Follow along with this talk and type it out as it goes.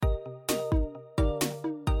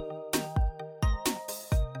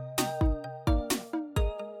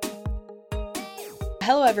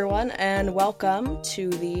Hello, everyone, and welcome to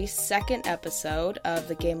the second episode of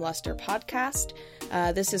the Game Luster podcast.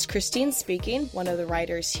 This is Christine speaking, one of the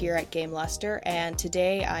writers here at Game Luster, and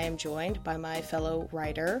today I am joined by my fellow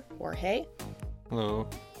writer, Jorge. Hello.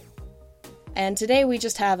 And today we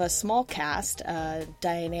just have a small cast, a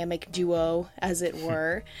dynamic duo, as it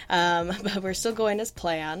were, but we're still going as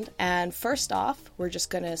planned. And first off, we're just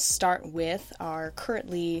going to start with our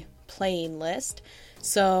currently playing list.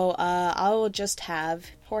 So I will just have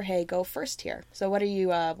Jorge go first here. So what are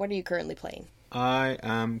you currently playing? I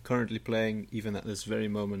am currently playing, even at this very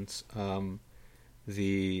moment,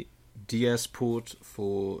 the DS port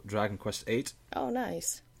for Dragon Quest VIII. Oh,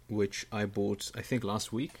 nice. Which I bought, I think,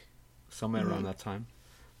 last week, somewhere around that time,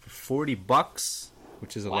 for $40,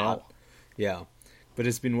 which is a lot. Yeah, but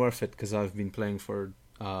it's been worth it because I've been playing for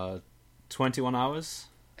 21 hours,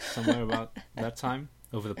 somewhere about that time,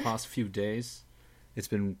 over the past few days. It's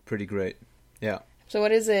been pretty great. Yeah. So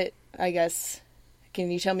what is it, I guess, can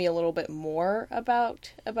you tell me a little bit more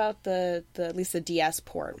about the at least the DS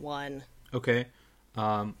port one? Okay.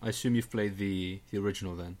 I assume you've played the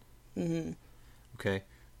original then. Mm-hmm. Okay.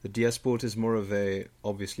 The DS port is more of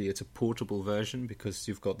obviously it's a portable version because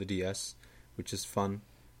you've got the DS, which is fun.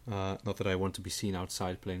 Not that I want to be seen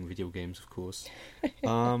outside playing video games, of course.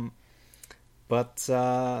 But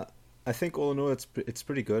I think all in all it's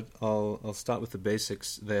pretty good. I'll start with the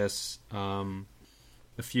basics. There's a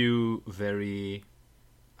few very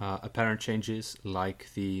apparent changes, like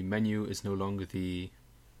the menu is no longer the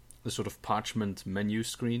sort of parchment menu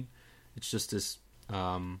screen. It's just this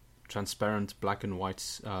transparent black and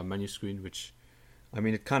white menu screen, which, I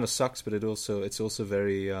mean, it kind of sucks, but it's also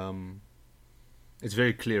very it's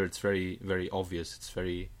very clear. It's very, very obvious. It's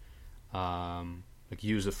very like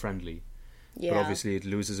user friendly. Yeah. But obviously it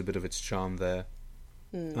loses a bit of its charm there.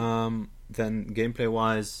 Then gameplay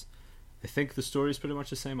wise, I think the story is pretty much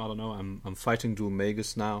the same. I don't know. I'm fighting Dual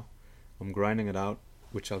Magus now. I'm grinding it out,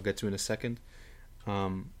 which I'll get to in a second,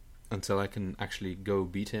 until I can actually go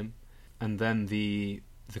beat him. And then the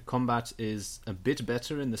combat is a bit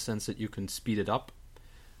better in the sense that you can speed it up.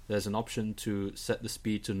 There's an option to set the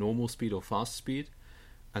speed to normal speed or fast speed,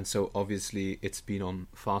 and so obviously it's been on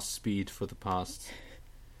fast speed for the past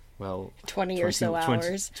 20 or so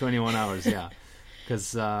hours. 21 hours, yeah.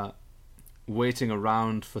 Because waiting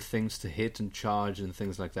around for things to hit and charge and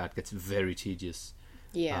things like that gets very tedious.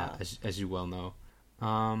 Yeah. As you well know.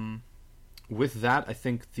 With that, I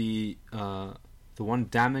think the one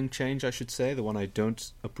damning change, I should say, the one I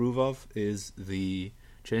don't approve of, is the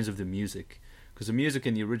change of the music. Because the music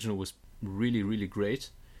in the original was really, really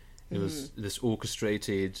great. It was this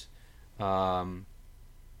orchestrated...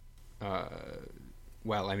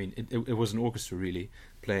 it was an orchestra really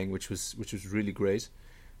playing, which was really great.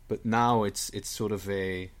 But now it's sort of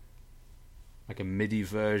a MIDI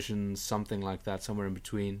version, something like that, somewhere in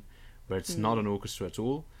between, where it's not an orchestra at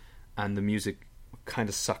all, and the music kind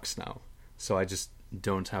of sucks now. So I just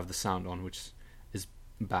don't have the sound on, which is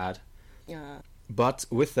bad. Yeah. But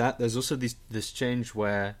with that, there's also this change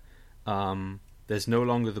where there's no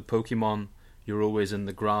longer the Pokemon you're always in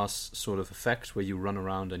the grass sort of effect, where you run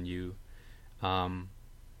around and you're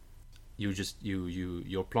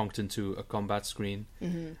plonked into a combat screen.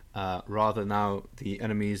 Rather now the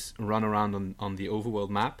enemies run around on the overworld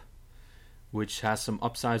map, which has some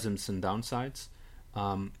upsides and some downsides.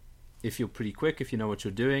 If you're pretty quick, if you know what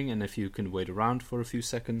you're doing, and if you can wait around for a few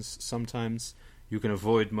seconds, sometimes you can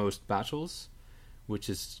avoid most battles, which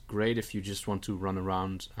is great if you just want to run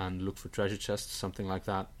around and look for treasure chests, something like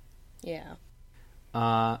that. Yeah.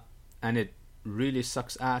 And it really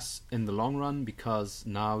sucks ass in the long run, because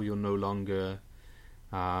now you're no longer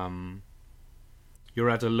you're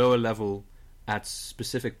at a lower level at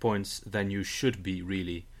specific points than you should be,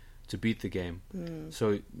 really, to beat the game.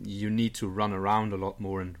 So you need to run around a lot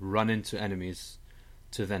more and run into enemies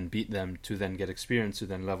to then beat them, to then get experience, to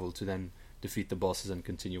then level, to then defeat the bosses and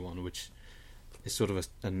continue on, which is sort of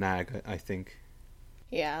a nag, I think.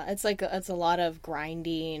 Yeah, it's a lot of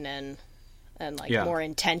grinding and more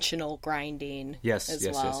intentional grinding. Yes.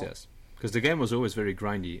 Well. Yes. Because the game was always very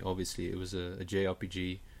grindy. Obviously, it was a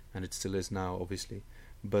JRPG, and it still is now, obviously.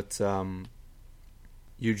 But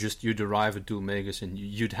you'd arrive at Dual Magus and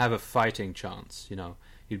you'd have a fighting chance. You know,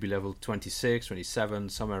 you'd be level 26, 27,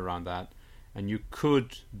 somewhere around that, and you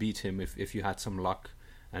could beat him if you had some luck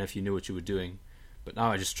and if you knew what you were doing. But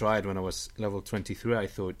now I just tried when I was level 23. I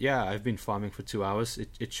thought, yeah, I've been farming for 2 hours.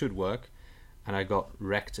 It should work. And I got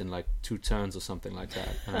wrecked in like 2 turns or something like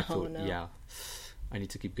that. And I thought, yeah, I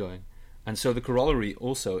need to keep going. And so the corollary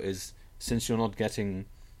also is, since you're not getting,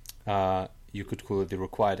 you could call it the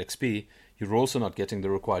required XP, you're also not getting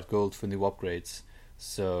the required gold for new upgrades.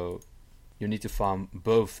 So you need to farm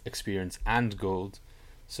both experience and gold,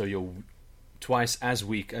 so you're twice as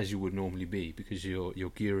weak as you would normally be, because your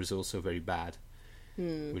gear is also very bad,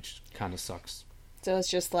 which kind of sucks. So it's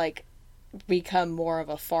just like become more of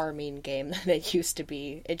a farming game than it used to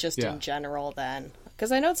be. It just in general then,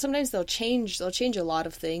 because I know sometimes they'll change a lot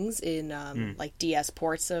of things in like DS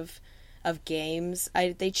ports of games.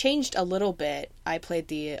 They changed a little bit. I played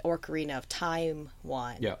the Ocarina of Time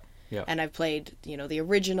one. Yeah. Yeah. And I've played, the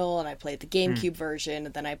original, and I played the GameCube version,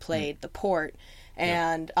 and then I played the port.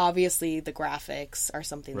 And obviously the graphics are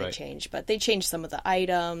something they changed. But they changed some of the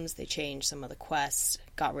items, they changed some of the quests,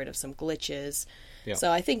 got rid of some glitches. Yeah.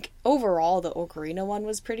 So I think overall the Ocarina one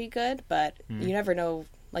was pretty good, but you never know,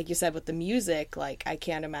 like you said, with the music, like I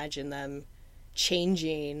can't imagine them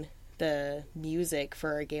changing the music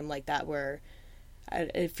for a game like that where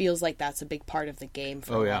it feels like that's a big part of the game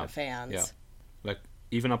for a lot of fans. Yeah. Like,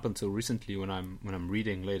 even up until recently, when I'm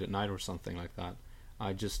reading late at night or something like that,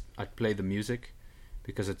 I'd play the music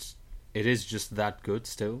because it is just that good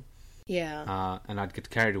still. Yeah. And I'd get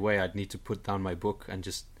carried away. I'd need to put down my book and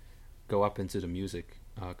just go up into the music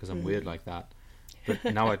because I'm weird like that. But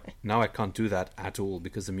now I can't do that at all,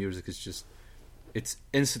 because the music is it's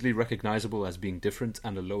instantly recognizable as being different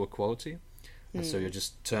and a lower quality, and so you're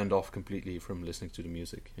just turned off completely from listening to the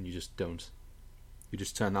music, and you just don't. You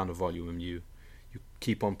just turn down the volume and you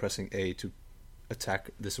keep on pressing A to attack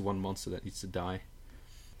this one monster that needs to die.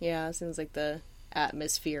 Yeah, it seems like the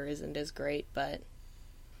atmosphere isn't as great, but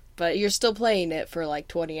you're still playing it for like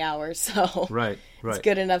 20 hours, so right. It's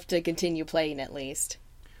good enough to continue playing at least.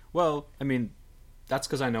 Well, I mean, that's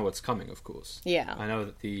because I know what's coming, of course. Yeah. I know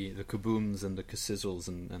that the kabooms and the kasizzles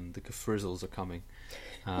and the kafrizzles are coming,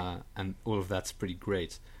 and all of that's pretty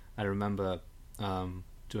great. I remember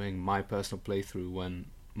doing my personal playthrough when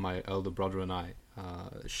my elder brother and I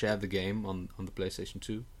shared the game on the PlayStation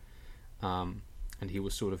 2, and he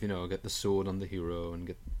was sort of, get the sword on the hero and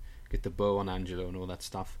get the bow on Angelo and all that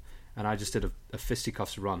stuff, and I just did a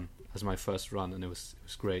fisticuffs run as my first run, and it was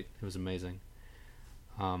great. It was amazing.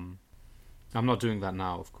 I'm not doing that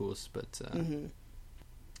now, of course, but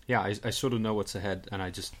yeah, I sort of know what's ahead, and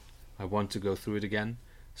I want to go through it again,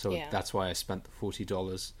 so that's why I spent the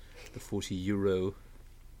 $40, the €40.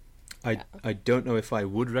 I don't know if I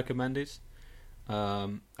would recommend it.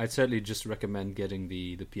 I'd certainly just recommend getting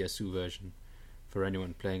the PS2 version for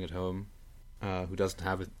anyone playing at home who doesn't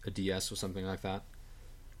have a DS or something like that.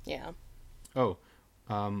 Yeah. Oh,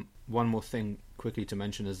 one more thing quickly to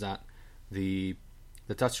mention is that the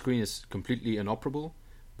touchscreen is completely inoperable,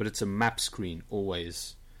 but it's a map screen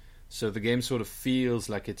always. So the game sort of feels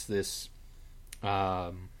like it's this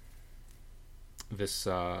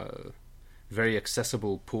very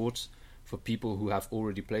accessible port for people who have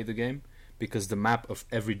already played the game, because the map of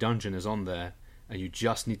every dungeon is on there, and you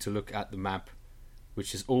just need to look at the map,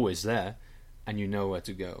 which is always there, and you know where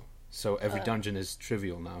to go. So every dungeon is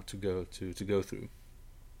trivial now to go through.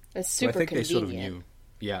 It's super so I think convenient. They sort of knew.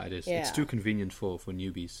 Yeah, it is. Yeah. It's too convenient for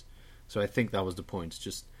newbies. So I think that was the point.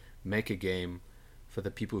 Just make a game for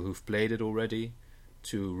the people who've played it already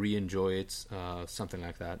to re-enjoy it, something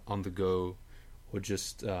like that, on the go, or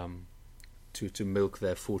just to milk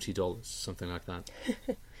their $40, something like that.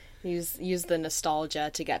 Use the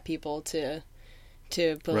nostalgia to get people to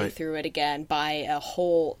play through it again. Buy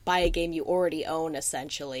a game you already own,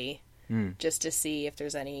 essentially, just to see if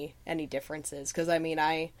there's any differences. Because I mean,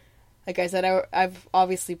 like I said, I've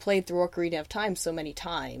obviously played through Ocarina of Time so many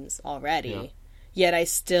times already, yet I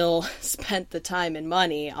still spent the time and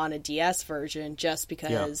money on a DS version just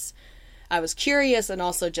because I was curious, and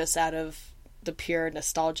also just out of the pure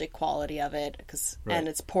nostalgic quality of it, and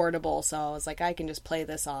it's portable, so I was like, I can just play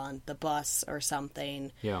this on the bus or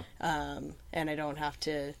something, and I don't have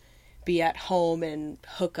to be at home and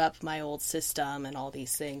hook up my old system and all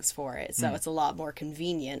these things for it, so it's a lot more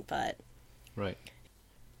convenient. But it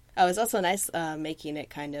was also nice making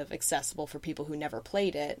it kind of accessible for people who never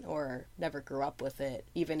played it or never grew up with it,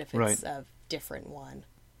 even if it's a different one.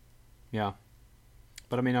 Yeah,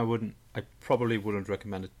 but I mean, I probably wouldn't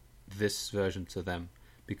recommend this version to them,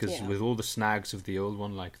 because with all the snags of the old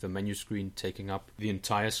one, like the menu screen taking up the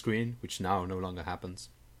entire screen, which now no longer happens,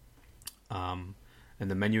 and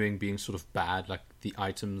the menuing being sort of bad, like the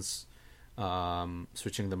items,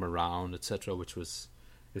 switching them around, etc., which was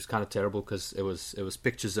kind of terrible, because it was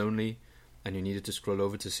pictures only, and you needed to scroll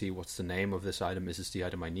over to see what's the name of this item, is this the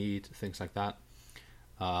item I need, things like that.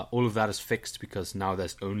 All of that is fixed because now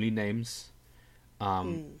there's only names.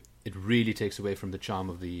 It really takes away from the charm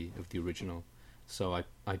of the original, so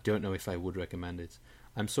I don't know if I would recommend it.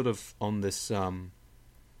 I'm sort of on this.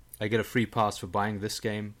 I get a free pass for buying this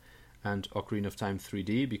game, and Ocarina of Time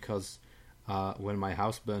 3D because when my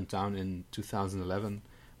house burnt down in 2011,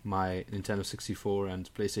 my Nintendo 64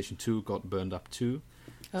 and PlayStation 2 got burned up too.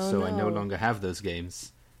 Oh, so no. I no longer have those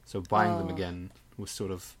games. So buying them again was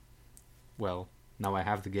sort of, well, now I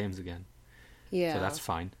have the games again. Yeah. So that's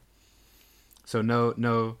fine. So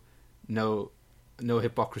no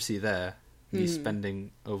hypocrisy there. Me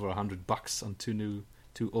spending over $100 on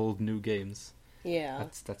two old new games. Yeah.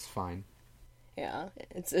 That's fine. Yeah.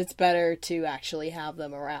 It's better to actually have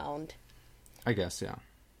them around. I guess, yeah.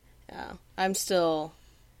 Yeah. I'm still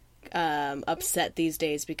upset these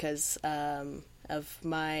days because of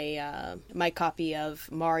my my copy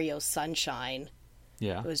of Mario Sunshine.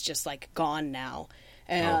 Yeah. It was just like gone now.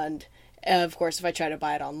 And of course, if I try to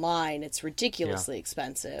buy it online, it's ridiculously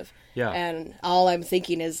expensive. Yeah. And all I'm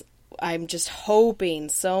thinking is I'm just hoping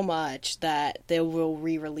so much that they will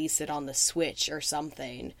re-release it on the Switch or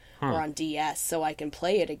something or on DS so I can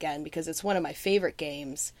play it again because it's one of my favorite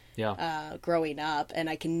games growing up and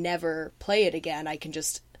I can never play it again. I can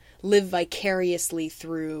just live vicariously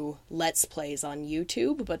through Let's Plays on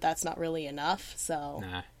YouTube, but that's not really enough. So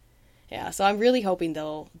yeah, so I'm really hoping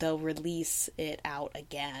they'll release it out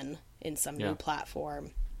again in some new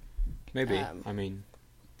platform. Maybe. I mean,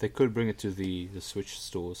 they could bring it to the Switch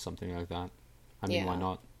stores, something like that. I mean, why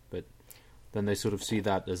not? But then they sort of see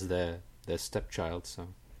that as their stepchild, so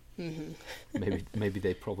maybe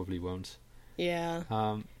they probably won't. Yeah.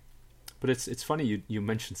 But it's funny you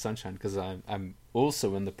mentioned Sunshine because I'm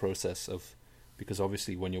also in the process of, because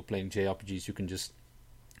obviously when you're playing JRPGs you can just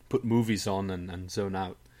put movies on and zone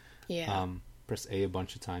out. Yeah. Press A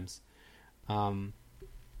bunch of times. I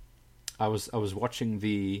was watching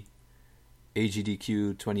the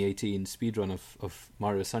AGDQ 2018 speedrun of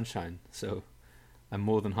Mario Sunshine, so I'm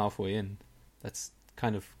more than halfway in. That's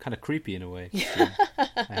kind of creepy in a way.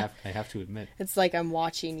 I have to admit. It's like I'm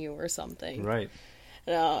watching you or something. Right.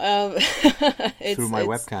 No, through my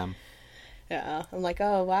webcam. Yeah, I'm like,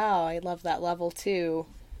 oh wow, I love that level too.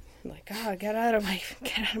 I'm like, oh, get out of my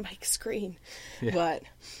screen. Yeah. But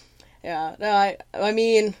yeah, no, I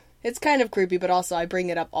mean, it's kind of creepy, but also I bring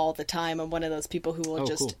it up all the time. I'm one of those people who will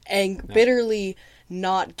bitterly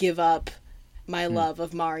not give up my love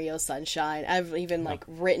of Mario Sunshine. I've even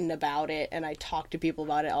written about it and I talk to people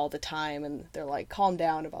about it all the time and they're like, calm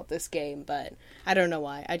down about this game, but I don't know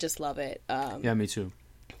why. I just love it. Yeah, me too.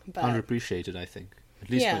 But, underappreciated, I think. At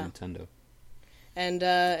least for Nintendo. And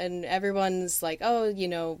everyone's like, oh, you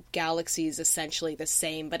know, Galaxy is essentially the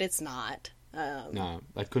same, but it's not. No,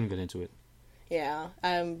 I couldn't get into it. Yeah,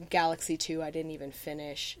 Galaxy 2 I didn't even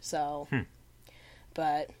finish, so.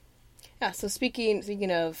 But, yeah, so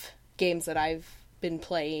speaking of games that I've been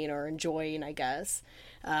playing or enjoying, I guess,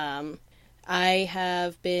 I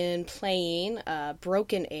have been playing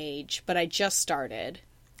Broken Age, but I just started.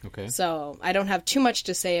 Okay. So I don't have too much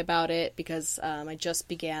to say about it because I just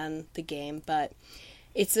began the game, but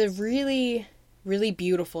it's a really, really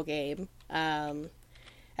beautiful game.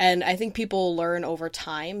 And I think people learn over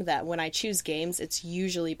time that when I choose games, it's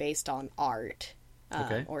usually based on art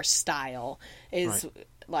or style.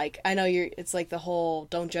 Like, I know it's like the whole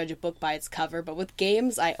don't judge a book by its cover, but with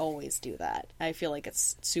games, I always do that. I feel like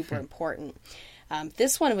it's super important.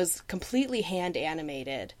 This one was completely hand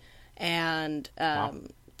animated, and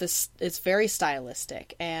it's very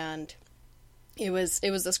stylistic, and it was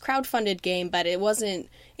this crowdfunded game, but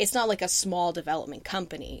it's not like a small development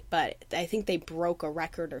company, but I think they broke a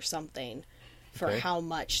record or something for how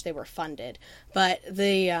much they were funded. But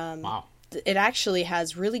it actually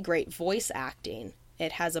has really great voice acting.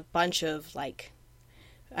 It has a bunch of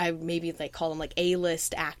maybe they call them like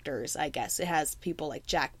A-list actors, I guess. It has people like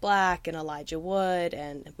Jack Black and Elijah Wood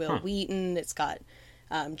and Will Wheaton. It's got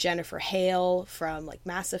Jennifer Hale from like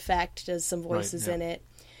Mass Effect does some voices in it.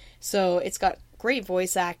 So it's got great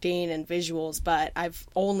voice acting and visuals, but I've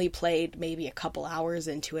only played maybe a couple hours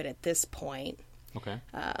into it at this point. Okay.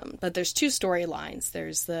 But there's two storylines.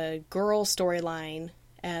 There's the girl storyline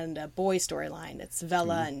and a boy storyline. It's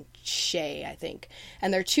Vela and Shay, I think.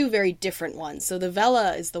 And they're two very different ones. So the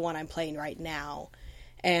Vela is the one I'm playing right now.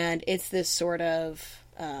 And it's this sort of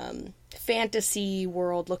fantasy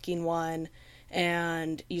world-looking one.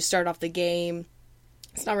 And you start off the game.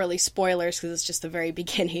 It's not really spoilers because it's just the very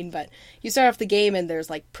beginning, but you start off the game and there's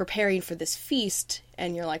like preparing for this feast,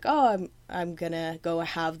 and you're like, oh, I'm gonna go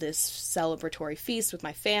have this celebratory feast with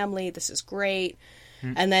my family. This is great.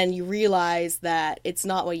 And then you realize that it's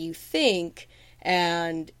not what you think,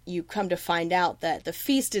 and you come to find out that the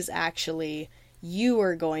feast is actually you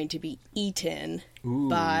are going to be eaten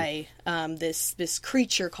by this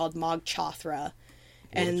creature called Mogg Chothra.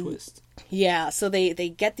 What a twist. Yeah, so they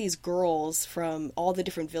get these girls from all the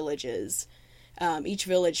different villages. Each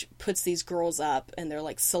village puts these girls up, and they're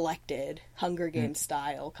like selected, Hunger Games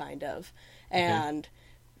style, kind of. And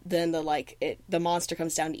then the monster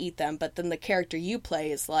comes down to eat them. But then the character you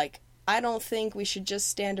play is like, I don't think we should just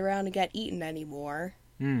stand around and get eaten anymore.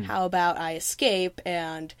 How about I escape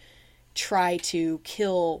and try to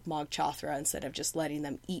kill Mog Chothra instead of just letting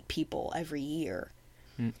them eat people every year?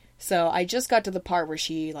 So I just got to the part where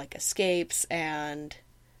she like escapes, and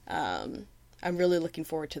I'm really looking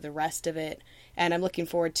forward to the rest of it. And I'm looking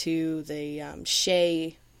forward to the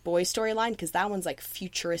Shay boy storyline, because that one's like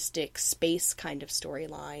futuristic space kind of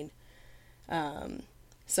storyline.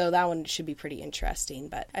 So that one should be pretty interesting.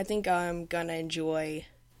 But I think I'm gonna enjoy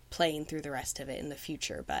playing through the rest of it in the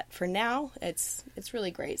future. But for now, it's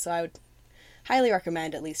really great. So I would highly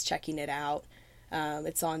recommend at least checking it out.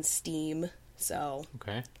 It's on Steam, so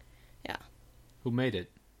Okay. yeah. Who made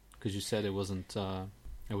it? Because you said it wasn't.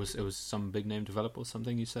 It was some big name developer or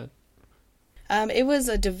something. You said. It was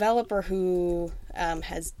a developer who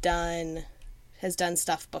has done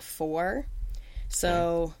stuff before,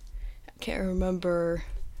 so I can't remember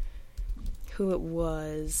who it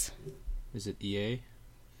was. Is it EA?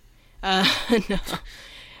 No.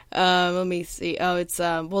 Let me see. Oh, it's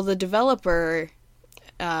well, the developer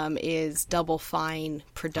is Double Fine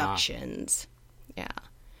Productions. Yeah.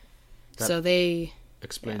 That So they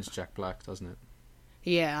explains Jack Black, doesn't it?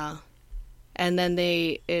 yeah. And then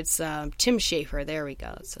it's Tim Schafer. There we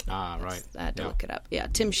go. So right. I had to Yeah. look it up. Yeah,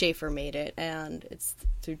 Tim Schafer made it, and it's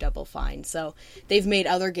through Double Fine. So they've made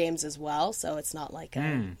other games as well. So it's not like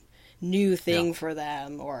a new thing for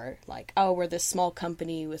them, or like, oh, we're this small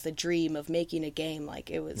company with a dream of making a game.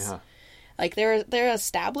 Like it was, like they're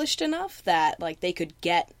established enough that like they could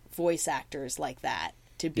get voice actors like that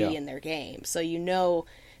to be in their game. So you know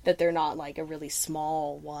that they're not like a really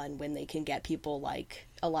small one when they can get people like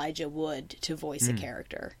Elijah Wood to voice a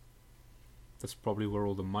character. That's probably where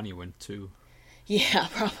all the money went to. Yeah,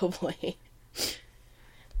 probably.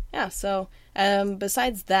 Yeah, so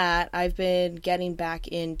besides that, I've been getting back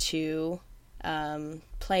into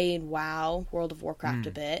playing WoW, World of Warcraft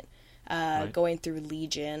a bit, going through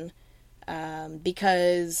Legion,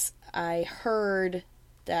 because I heard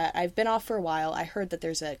that I've been off for a while. I heard that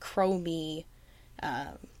there's a Chromie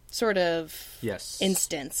sort of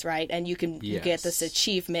instance, right? And you get this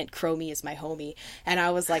achievement, Chromie is my homie. And I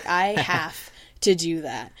was like, I have to do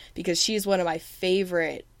that, because she's one of my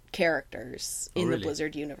favorite characters in the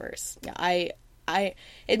Blizzard universe. Yeah,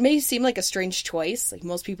 it may seem like a strange choice. Like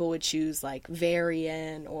most people would choose like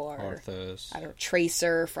Varian or Arthas. I don't know,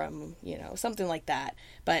 Tracer from, something like that.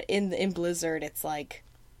 But in Blizzard, it's like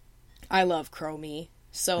I love Chromie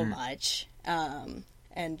so much.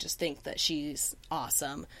 And just think that she's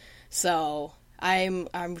awesome. So I'm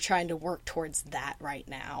trying to work towards that right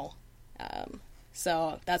now.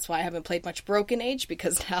 So that's why I haven't played much Broken Age,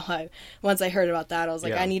 because now once I heard about that, I was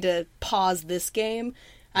like, I need to pause this game.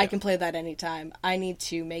 I can play that anytime. I need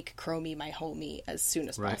to make Chromie my homie as soon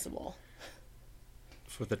as possible.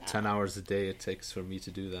 For the 10 hours a day it takes for me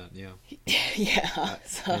to do that, Yeah.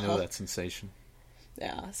 I know that sensation.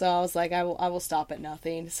 Yeah, so I was like, I will stop at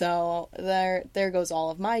nothing. So there goes all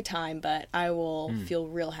of my time, but I will feel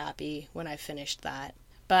real happy when I finished that.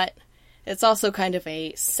 But it's also kind of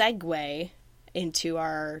a segue into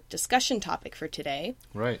our discussion topic for today.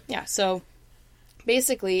 Right. Yeah, so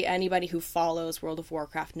basically anybody who follows World of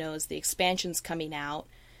Warcraft knows the expansion's coming out.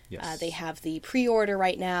 Yes. They have the pre-order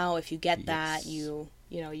right now. If you get that, you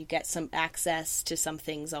get some access to some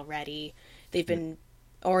things already. They've been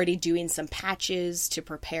already doing some patches to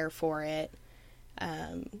prepare for it,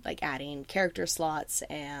 like adding character slots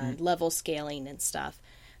and level scaling and stuff.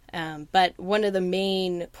 But one of the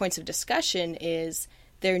main points of discussion is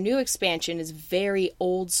their new expansion is very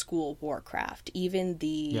old school Warcraft. Even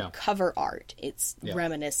the cover art, it's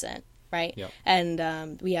reminiscent, right? Yeah.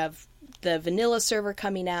 And we have the vanilla server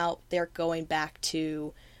coming out. They're going back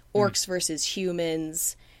to orcs versus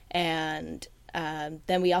humans, and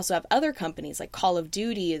then we also have other companies like Call of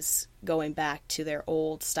Duty is going back to their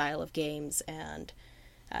old style of games, and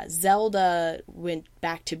Zelda went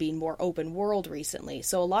back to being more open world recently.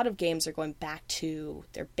 So a lot of games are going back to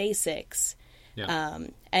their basics. Yeah.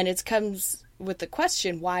 And it comes with the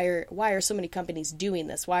question, why are so many companies doing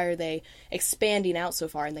this? Why are they expanding out so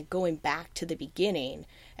far and then going back to the beginning?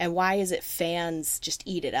 And why is it fans just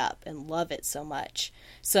eat it up and love it so much?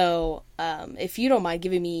 So if you don't mind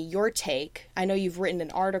giving me your take, I know you've written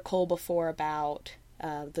an article before about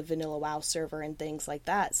the Vanilla WoW server and things like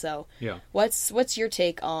that. So what's your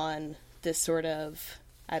take on this sort of,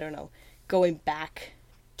 I don't know, going back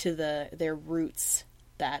to their roots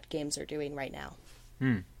that games are doing right now.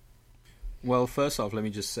 Well, first off, let me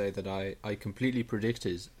just say that I completely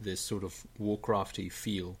predicted this sort of Warcrafty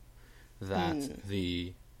feel that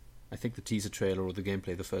I think the teaser trailer or the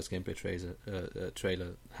gameplay, the first gameplay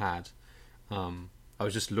trailer had. I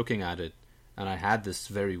was just looking at it, and I had this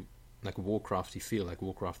very like Warcrafty feel, like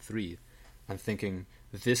Warcraft 3, and thinking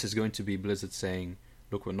this is going to be Blizzard saying,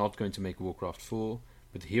 look, we're not going to make Warcraft 4,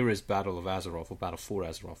 but here is Battle of Azeroth, or Battle for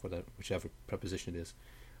Azeroth, whichever preposition it is.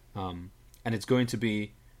 And it's going to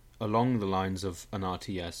be along the lines of an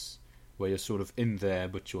RTS, where you're sort of in there,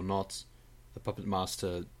 but you're not the puppet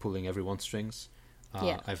master pulling everyone's strings.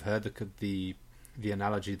 I've heard the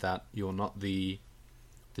analogy that you're not the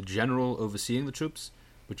general overseeing the troops,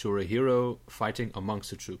 but you're a hero fighting amongst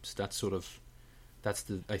the troops. That's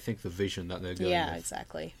I think the vision that they're going with. Yeah,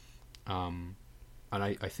 exactly. And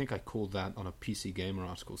I think I called that on a PC Gamer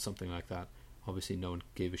article, something like that. Obviously, no one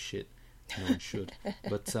gave a shit. No one should.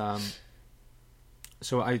 But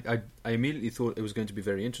so I immediately thought it was going to be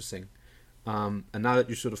very interesting. And now that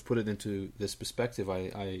you sort of put it into this perspective,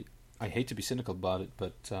 I hate to be cynical about it,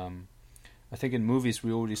 but I think in movies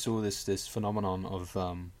we already saw this phenomenon of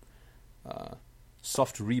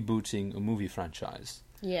soft rebooting a movie franchise.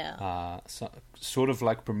 Yeah. Sort of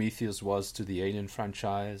like Prometheus was to the Alien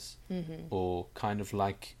franchise, or kind of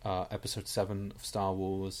like Episode 7 of Star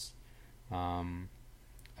Wars.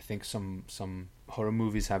 I think some horror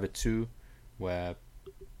movies have it too, where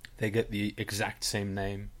they get the exact same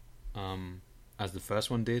name as the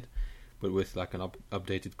first one did, but with like an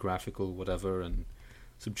updated graphical whatever and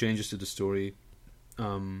some changes to the story,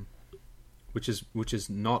 which is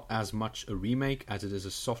not as much a remake as it is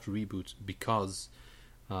a soft reboot, because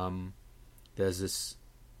there's this,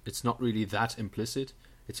 it's not really that implicit,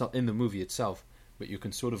 it's not in the movie itself, but you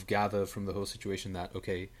can sort of gather from the whole situation that,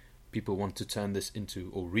 okay, people want to turn this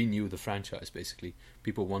into, or renew the franchise basically,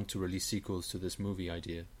 people want to release sequels to this movie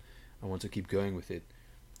idea and want to keep going with it,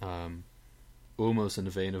 almost in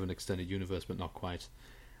the vein of an extended universe, but not quite.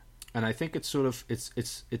 And I think it's sort of,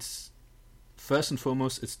 it's first and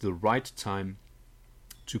foremost, it's the right time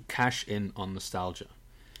to cash in on nostalgia.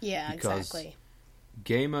 Yeah, exactly.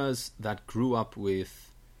 Gamers that grew up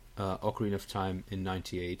with Ocarina of Time in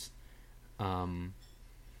 98, and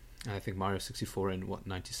I think Mario 64 in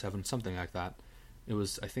 97, something like that.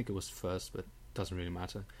 I think it was first, but it doesn't really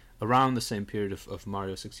matter. Around the same period of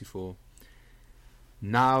Mario 64,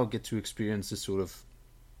 now get to experience this sort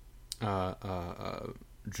of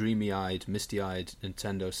dreamy-eyed, misty-eyed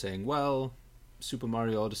Nintendo saying, well, Super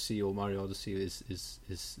Mario Odyssey or Mario Odyssey is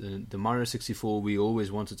the Mario 64 we always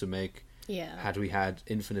wanted to make. Yeah. Had we had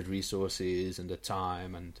infinite resources and the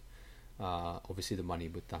time and obviously the money,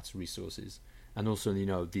 but that's resources. And also,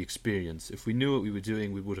 the experience. If we knew what we were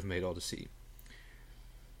doing, we would have made Odyssey.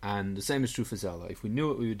 And the same is true for Zelda. If we knew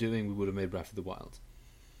what we were doing, we would have made Breath of the Wild.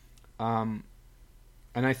 And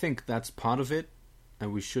I think that's part of it,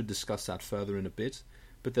 and we should discuss that further in a bit.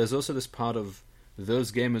 But there's also this part of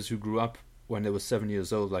those gamers who grew up when they were 7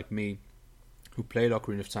 years old, like me, who played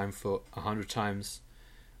Ocarina of Time for 100 times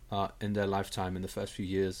in their lifetime in the first few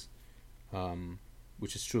years,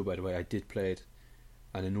 which is true, by the way. I did play it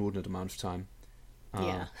an inordinate amount of time,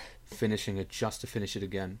 finishing it just to finish it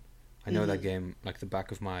again. I know that game like the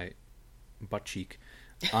back of my butt cheek.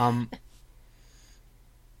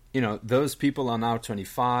 Those people are now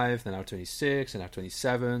 25, they're now 26, they're now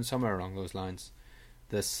 27, somewhere along those lines.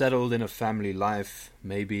 They're settled in a family life,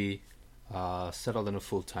 maybe settled in a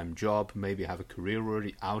full-time job, maybe have a career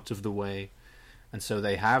already out of the way, and so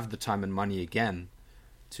they have the time and money again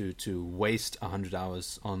to waste 100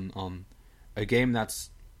 hours on a game that's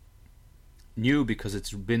new because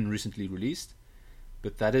it's been recently released,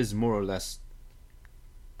 but that is more or less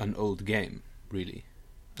an old game, really.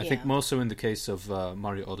 I think more so in the case of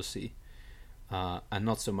Mario Odyssey, and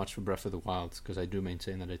not so much for Breath of the Wild, because I do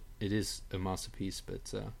maintain that it is a masterpiece,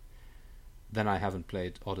 but then I haven't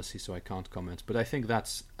played Odyssey, so I can't comment. But I think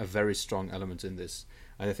that's a very strong element in this.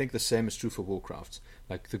 And I think the same is true for Warcraft.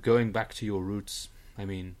 Like, the going back to your roots, I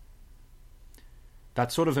mean,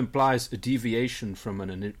 that sort of implies a deviation from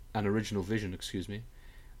an original vision,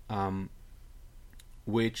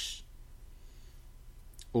 which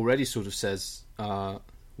already sort of says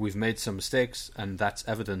we've made some mistakes, and that's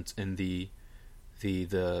evident in the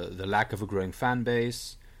lack of a growing fan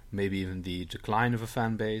base, maybe even the decline of a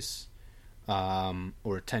fan base,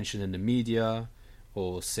 or attention in the media,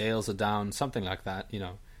 or sales are down, something like that.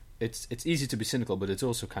 It's easy to be cynical, but it's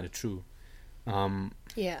also kind of true.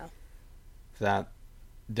 That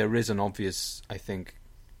there is an obvious, I think,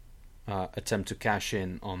 attempt to cash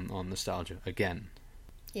in on nostalgia again.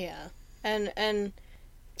 Yeah, and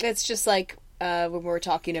it's just like when we're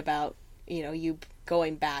talking about, you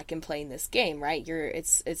going back and playing this game, right?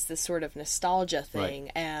 It's this sort of nostalgia thing,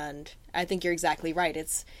 Right. and I think you're exactly right.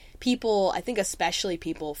 It's people, I think especially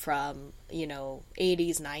people from,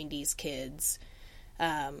 80s, 90s kids,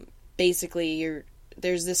 basically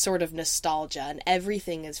there's this sort of nostalgia, and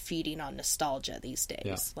everything is feeding on nostalgia these days.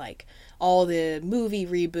 Yeah. Like all the movie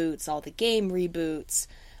reboots, all the game reboots,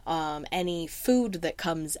 any food that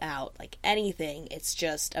comes out, like anything, it's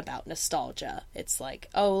just about nostalgia. It's like,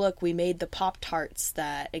 oh, look, we made the Pop-Tarts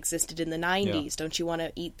that existed in the 90s. Yeah. Don't you want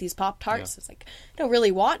to eat these Pop-Tarts? Yeah. It's like, I don't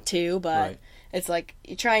really want to, but Right. it's like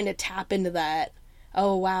you're trying to tap into that.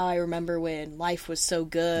 Oh, wow, I remember when life was so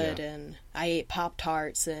good, Yeah. and I ate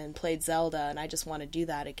Pop-Tarts and played Zelda, and I just want to do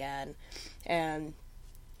that again. And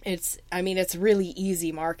it's really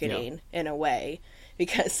easy marketing in a way,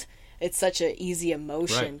 because it's such an easy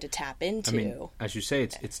emotion Right. to tap into. I mean, as you say,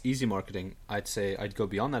 it's easy marketing. I'd go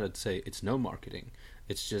beyond that. I'd say it's no marketing.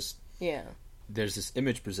 It's just Yeah. there's this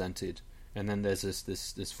image presented, and then there's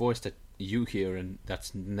this voice that you hear, and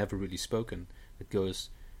that's never really spoken. It goes,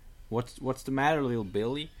 "What's the matter, little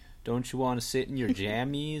Billy? Don't you want to sit in your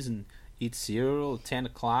jammies and eat cereal at 10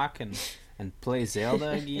 o'clock and play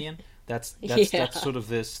Zelda again?" That's Yeah. sort of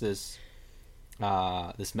this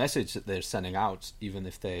message that they're sending out, even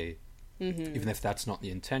if that's not the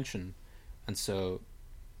intention. And so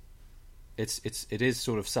it is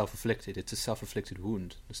sort of self-afflicted. It's a self-afflicted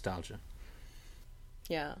wound, nostalgia.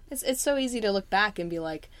 Yeah. It's so easy to look back and be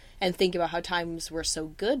like, and think about how times were so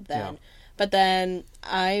good then. Yeah. But then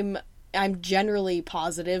I'm generally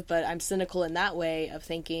positive, but I'm cynical in that way of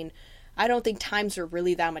thinking, I don't think times were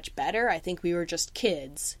really that much better. I think we were just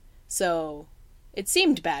kids. So it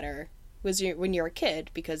seemed better when you're a kid,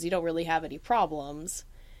 because you don't really have any problems.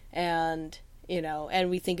 And, and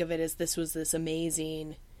we think of it as this was this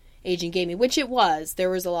amazing age in gaming, which it was. There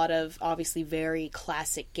was a lot of obviously very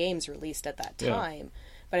classic games released at that time. Yeah.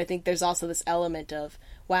 But I think there's also this element of,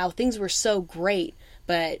 wow, things were so great,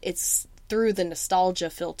 but it's through the nostalgia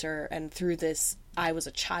filter and through this, I was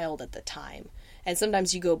a child at the time. And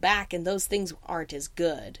sometimes you go back and those things aren't as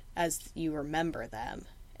good as you remember them.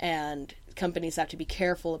 And companies have to be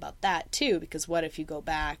careful about that too, because what if you go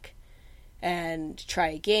back and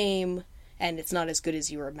try a game and it's not as good as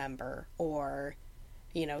you remember, or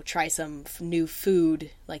try some new food,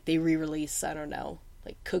 like they re-release, I don't know,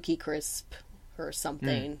 like Cookie Crisp or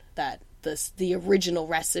something, that the original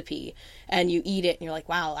recipe, and you eat it and you're like,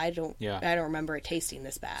 wow, I don't remember it tasting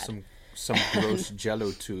this bad. Some gross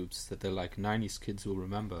Jello tubes that they're like 90s kids will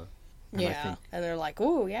remember. And I think, and they're like,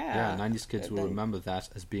 oh yeah. Yeah, 90s kids will remember that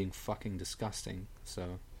as being fucking disgusting.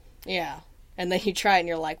 So yeah. And then you try it and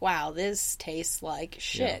you're like, wow, this tastes like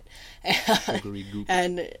shit. Yeah. Sugary goop.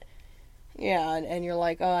 And you're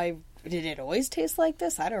like, oh, did it always taste like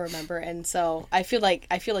this? I don't remember. And so I feel like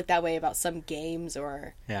that way about some games,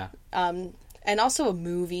 or and also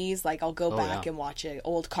movies. Like I'll go back and watch an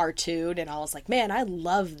old cartoon, and I was like, man, I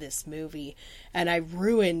love this movie, and I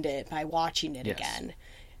ruined it by watching it again,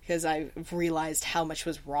 because I realized how much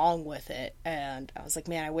was wrong with it. And I was like,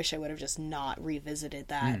 man, I wish I would have just not revisited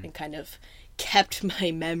that and kind of kept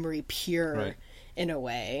my memory pure in a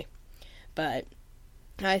way. But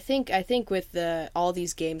I think with all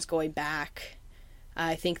these games going back,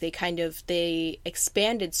 I think they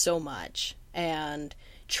expanded so much and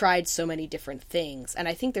tried so many different things. And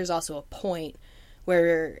I think there's also a point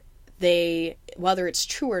where they, whether it's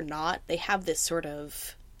true or not, they have this sort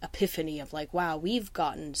of epiphany of like, wow, we've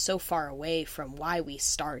gotten so far away from why we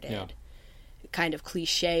started. Yeah. Kind of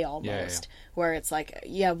cliche almost, where it's like,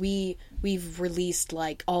 we've released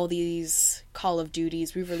like all these Call of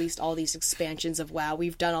Duties, we've released all these expansions of WoW,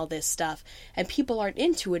 we've done all this stuff, and people aren't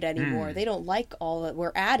into it anymore. They don't like all that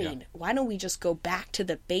we're adding. Why don't we just go back to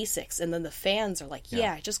the basics? And then the fans are like,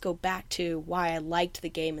 just go back to why I liked the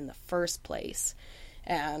game in the first place.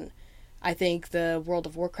 And I think the World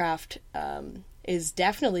of Warcraft is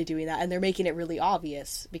definitely doing that, and they're making it really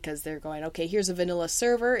obvious, because they're going, okay, here's a vanilla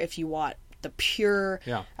server if you want the pure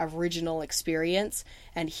original experience,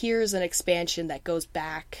 and here's an expansion that goes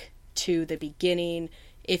back to the beginning.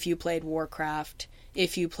 If you played Warcraft,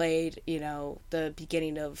 if you played the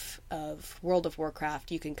beginning of World of Warcraft,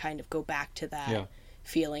 you can kind of go back to that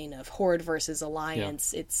feeling of Horde versus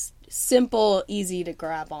Alliance. It's simple, easy to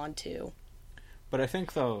grab onto. But I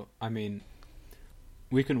think, though, I mean,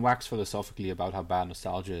 we can wax philosophically about how bad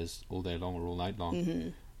nostalgia is all day long or all night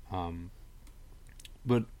long.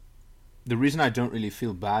 But the reason I don't really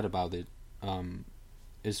feel bad about it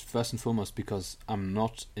is first and foremost because I'm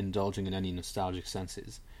not indulging in any nostalgic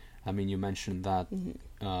senses. I mean, you mentioned that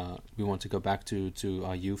we want to go back to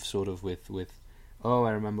our youth, sort of with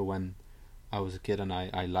I remember when I was a kid and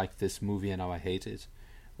I liked this movie and now I hate it,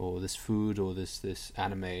 or this food, or this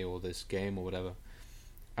anime, or this game, or whatever.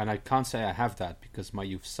 And I can't say I have that because my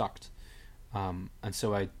youth sucked, and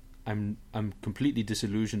so I'm completely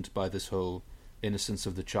disillusioned by this whole innocence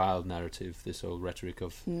of the child narrative, this whole rhetoric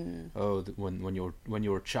of when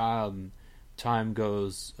you're a child, and time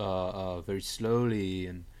goes very slowly,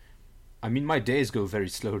 and I mean my days go very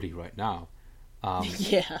slowly right now.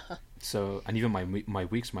 Yeah. So, and even my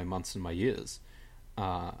weeks, my months, and my years,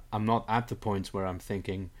 I'm not at the point where I'm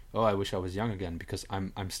thinking, oh, I wish I was young again, because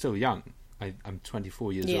I'm still young. I'm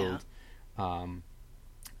 24 years old.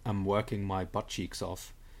 I'm working my butt cheeks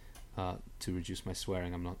off to reduce my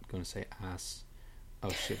swearing. I'm not going to say ass. Oh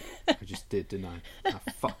shit! I just did, didn't I? Ah,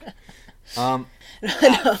 fuck.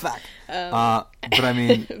 Fuck. But I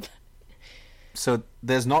mean, so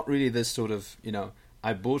there's not really this sort of,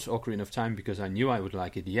 I bought Ocarina of Time because I knew I would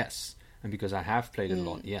like it, yes, and because I have played it a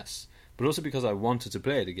lot, yes, but also because I wanted to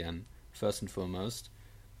play it again, first and foremost,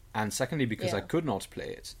 and secondly because I could not play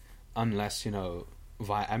it unless,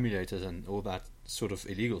 via emulators and all that sort of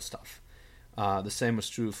illegal stuff. The same was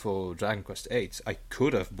true for Dragon Quest VIII. I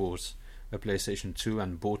could have bought a PlayStation 2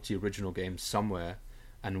 and bought the original game somewhere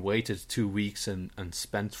and waited 2 weeks and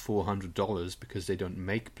spent $400 because they don't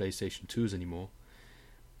make PlayStation 2s anymore.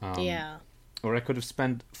 Or I could have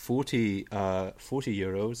spent 40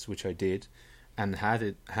 euros, which I did, and have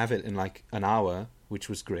it in like an hour, which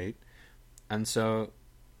was great. And so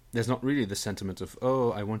there's not really the sentiment of,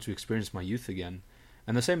 oh, I want to experience my youth again.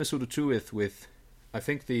 And the same is sort of true with I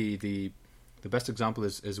think the best example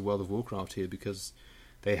is World of Warcraft here, because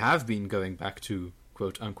they have been going back to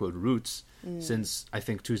quote unquote roots since I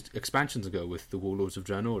think 2 expansions ago with the Warlords of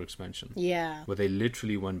Draenor expansion. Yeah. Where they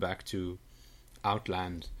literally went back to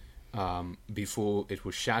Outland before it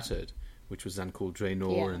was shattered, which was then called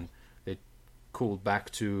Draenor, and they called back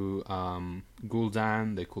to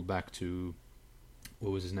Gul'dan. They called back to,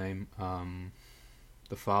 what was his name?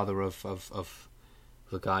 The father of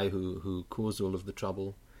the guy who caused all of the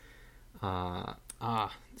trouble.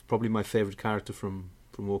 It's probably my favorite character from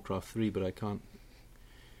Warcraft 3, but I can't.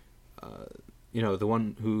 The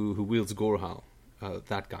one who wields Gorhal,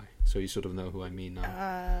 that guy. So you sort of know who I mean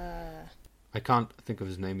now. I can't think of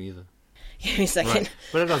his name either. Give me a second. Right.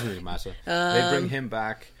 But it doesn't really matter. They bring him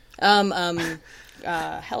back.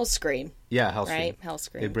 Hellscream. Yeah, Hellscream. Right?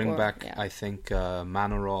 Hellscream. They bring back, I think,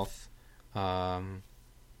 Manoroth.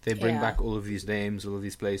 They bring back all of these names, all of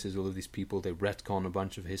these places, all of these people. They retcon a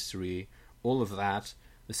bunch of history, all of that.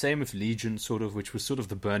 The same with Legion, sort of, which was sort of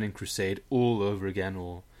the Burning Crusade all over again,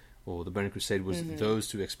 or the Burning Crusade was those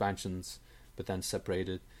 2 expansions, but then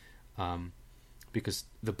separated. Because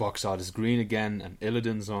the box art is green again, and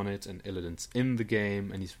Illidan's on it, and Illidan's in the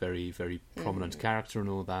game, and he's very, very prominent character and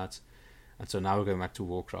all that. And so now we're going back to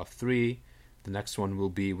Warcraft 3. The next one will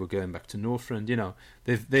be we're going back to Northrend.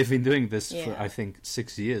 They've been doing this for, I think,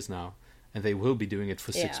 6 years now, and they will be doing it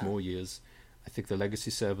for 6 more years. I think the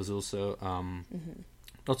Legacy servers also,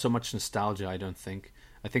 not so much nostalgia, I don't think.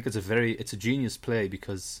 I think it's a genius play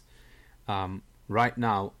because right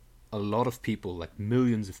now, a lot of people, like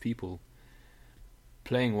millions of people,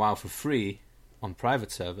 playing WoW for free on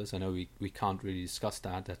private servers. I know we can't really discuss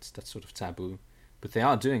that. That's sort of taboo. But they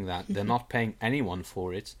are doing that. They're not paying anyone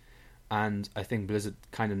for it. And I think Blizzard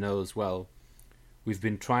kind of knows, well, we've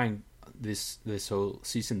been trying this whole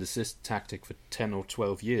cease and desist tactic for 10 or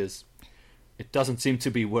 12 years. It doesn't seem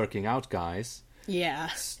to be working out, guys. Yeah,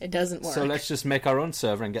 it doesn't work. So let's just make our own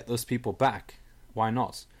server and get those people back. Why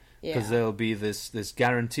not? Because there'll be this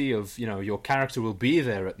guarantee of, your character will be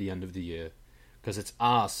there at the end of the year. Because it's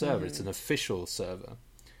our server, it's an official server.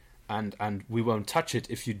 And we won't touch it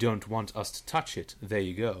if you don't want us to touch it. There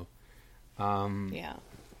you go.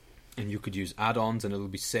 And you could use add-ons and it'll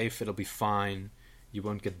be safe, it'll be fine. You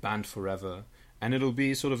won't get banned forever. And it'll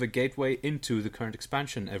be sort of a gateway into the current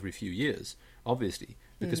expansion every few years, obviously.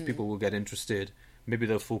 Because people will get interested. Maybe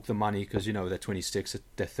they'll fork the money because, they're 26,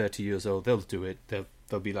 they're 30 years old. They'll do it.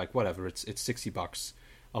 They'll be like, whatever, it's $60.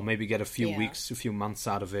 I'll maybe get a few weeks, a few months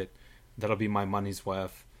out of it. That'll be my money's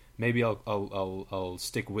worth. Maybe I'll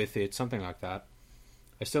stick with it, something like that.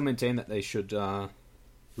 I still maintain that they should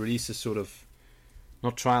release a sort of,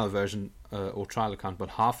 not trial version or trial account, but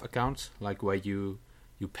half account, like where you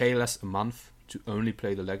pay less a month to only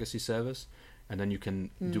play the legacy service, and then you can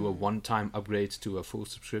do a one-time upgrade to a full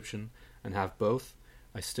subscription and have both.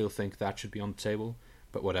 I still think that should be on the table,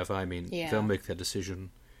 but whatever. I mean, they'll make their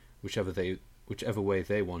decision, whichever way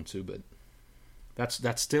they want to. But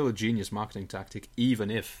that's still a genius marketing tactic, even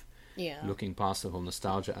if looking past the whole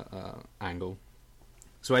nostalgia angle.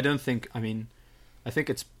 So I don't think. I mean, I think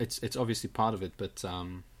it's obviously part of it, but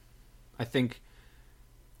I think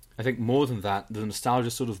more than that, the nostalgia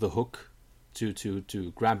is sort of the hook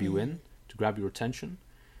to grab you in, to grab your attention.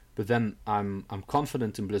 But then I'm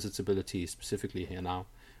confident in Blizzard's ability, specifically here now,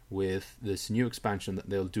 with this new expansion, that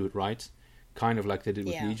they'll do it right, kind of like they did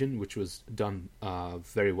with Legion, which was done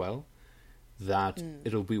very well. That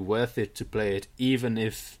it'll be worth it to play it, even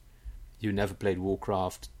if you never played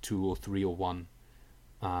Warcraft 2 or 3 or 1.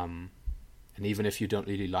 And even if you don't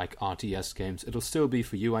really like RTS games, it'll still be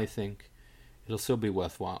for you, I think. It'll still be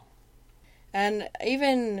worthwhile. And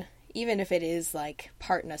even if it is like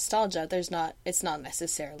part nostalgia, it's not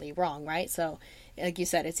necessarily wrong, right? So, like you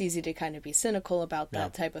said, it's easy to kind of be cynical about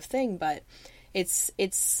that type of thing, but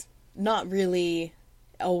it's not really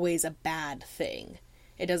always a bad thing.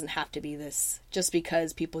 It doesn't have to be this just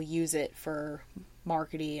because people use it for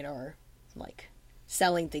marketing or like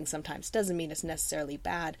selling things sometimes doesn't mean it's necessarily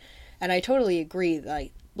bad. And I totally agree.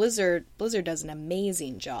 Like Blizzard does an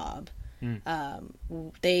amazing job.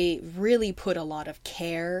 They really put a lot of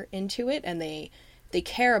care into it, and they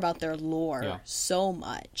care about their lore so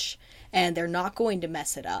much, and they're not going to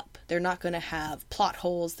mess it up. They're not going to have plot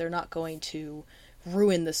holes. They're not going to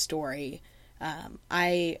ruin the story.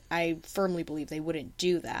 I firmly believe they wouldn't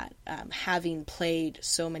do that, having played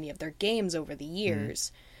so many of their games over the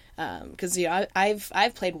years. Because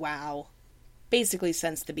I've played WoW basically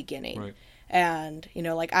since the beginning, right. And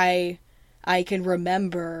like I can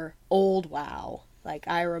remember old WoW. Like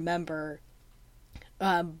I remember,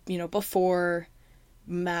 before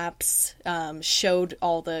maps showed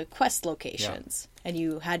all the quest locations, and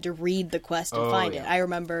you had to read the quest and find it. I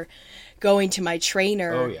remember going to my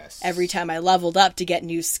trainer every time I leveled up to get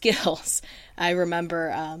new skills. I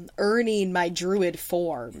remember earning my druid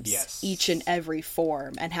forms, each and every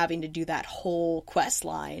form, and having to do that whole quest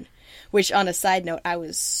line. Which, on a side note, I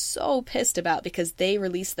was so pissed about because they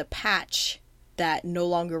released the patch that no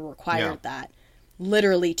longer required that.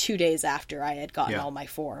 Literally 2 days after I had gotten all my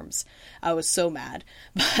forms. I was so mad.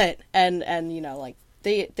 But, and like,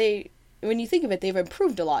 they when you think of it, they've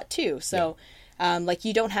improved a lot too. So, like,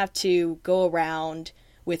 you don't have to go around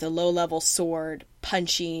with a low-level sword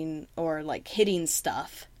punching or, like, hitting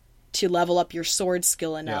stuff to level up your sword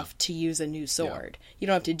skill enough to use a new sword. You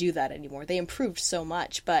don't have to do that anymore. They improved so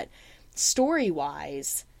much, but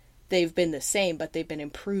story-wise, they've been the same, but they've been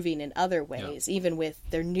improving in other ways. Even with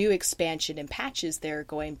their new expansion and patches, they're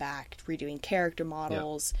going back, redoing character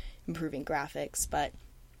models, improving graphics. But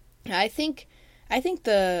I think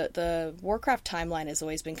the Warcraft timeline has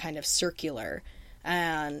always been kind of circular.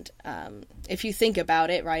 And if you think about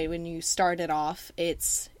it, right, when you start it off,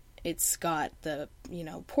 it's got the,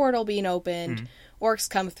 portal being opened, orcs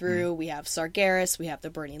come through, we have Sargeras, we have the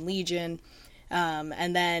Burning Legion,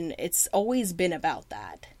 and then it's always been about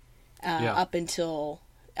that. Up until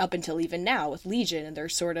even now with Legion, and they're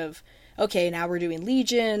sort of, okay, now we're doing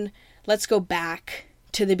Legion, let's go back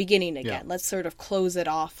to the beginning again. Let's sort of close it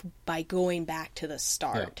off by going back to the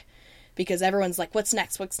start. Because everyone's like, what's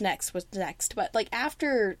next? But like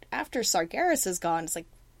after Sargeras is gone, it's like,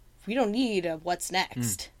 we don't need a what's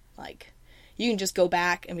next. Like, you can just go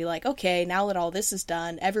back and be like, okay, now that all this is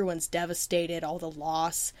done, everyone's devastated, all the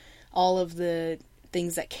loss, all of the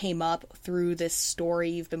things that came up through this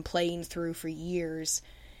story you've been playing through for years.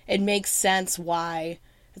 It makes sense why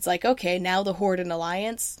it's like, okay, now the Horde and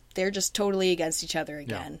Alliance, they're just totally against each other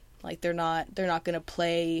again. Like, they're not going to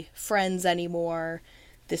play friends anymore.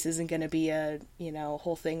 This isn't going to be a,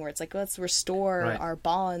 whole thing where it's like, let's restore our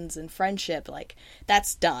bonds and friendship. Like,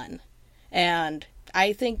 that's done. And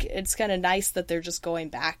I think it's kind of nice that they're just going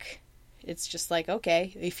back. It's just like,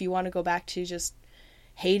 okay, if you want to go back to just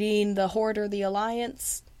hating the Horde or the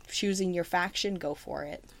Alliance, choosing your faction, go for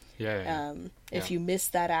it. If you miss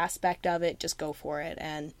that aspect of it, just go for it.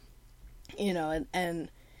 And, and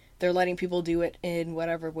they're letting people do it in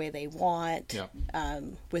whatever way they want.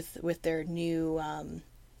 With their new,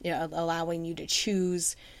 allowing you to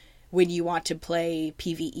choose when you want to play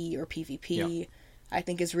PvE or PvP, I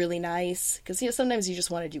think is really nice. Because, sometimes you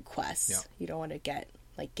just want to do quests. You don't want to get,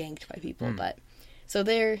 like, ganked by people. But, so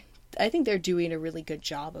I think they're doing a really good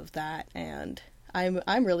job of that, and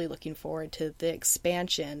I'm really looking forward to the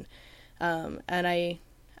expansion. And I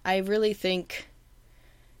really think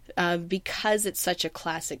because it's such a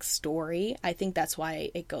classic story, I think that's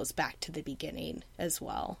why it goes back to the beginning as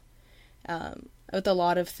well. With a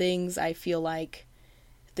lot of things, I feel like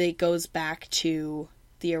it goes back to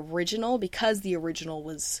the original because the original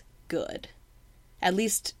was good. At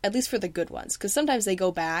least for the good ones, because sometimes they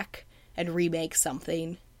go back and remake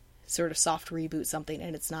something, sort of soft reboot something,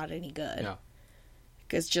 and it's not any good.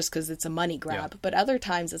 Because it's a money grab. But other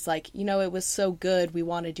times it's like, it was so good, we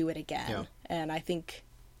want to do it again. And I think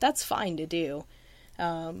that's fine to do.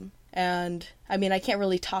 And I mean, I can't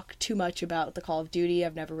really talk too much about the Call of Duty.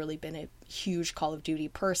 I've never really been a huge Call of Duty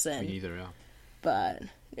person. Me neither, yeah. But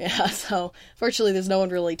yeah, so fortunately there's no one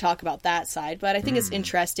to really talk about that side. But I think it's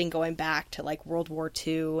interesting going back to like World War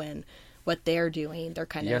II and what they're doing. They're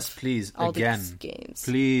kind yes, of please all again, these games.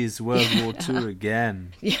 Please World War II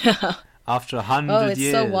again. Yeah. After 100 Oh, it's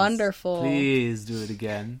years, so wonderful. Please do it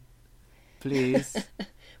again. Please.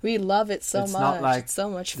 We love it so it's much. Not like it's so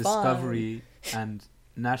much Discovery and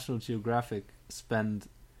National Geographic spend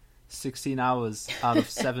 16 hours out of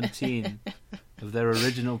 17 of their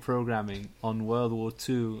original programming on World War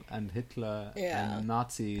II and Hitler and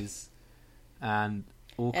Nazis and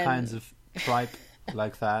all kinds of tripe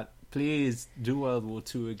like that. Please do World War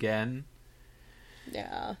II again.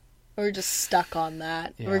 Yeah. We're just stuck on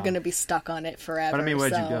that. Yeah. We're going to be stuck on it forever. But I mean,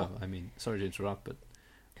 where'd you go? I mean, sorry to interrupt, but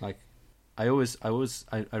like, I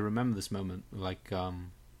remember this moment. Like,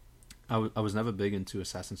 I was never big into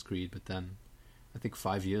Assassin's Creed, but then I think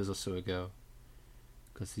 5 years or so ago,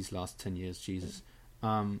 because these last 10 years, Jesus,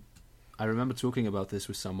 I remember talking about this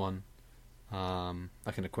with someone,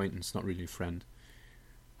 like an acquaintance, not really a friend,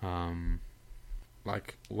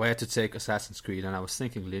 like where to take Assassin's Creed, and I was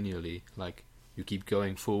thinking linearly, like you keep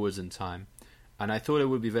going forwards in time, and I thought it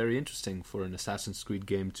would be very interesting for an Assassin's Creed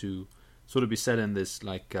game to sort of be set in this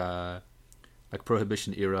like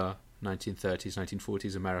Prohibition era, 1930s,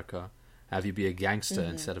 1940s America. Have you be a gangster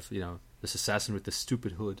instead of, you know, this assassin with the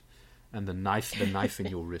stupid hood and the knife in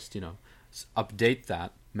your wrist, you know. Update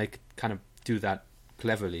that, kind of do that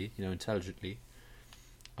cleverly, you know, intelligently.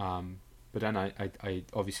 But then I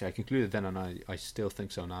obviously I concluded then, and I still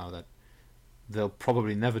think so now, that they'll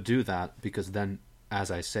probably never do that, because then, as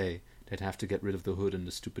I say, they'd have to get rid of the hood and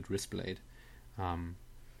the stupid wrist blade.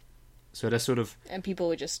 So they're sort of... And people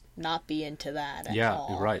would just not be into that at all. Yeah,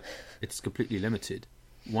 you're right. It's completely limited.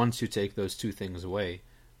 Once you take those two things away,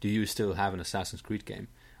 do you still have an Assassin's Creed game?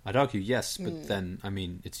 I'd argue yes, but then, I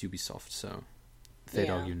mean, it's Ubisoft, so they'd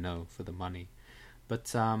argue no for the money.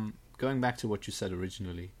 But going back to what you said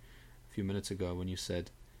originally, a few minutes ago, when you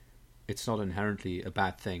said it's not inherently a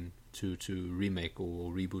bad thing to remake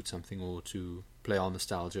or reboot something, or to play on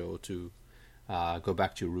nostalgia, or to go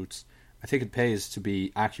back to your roots, I think it pays to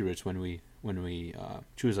be accurate when we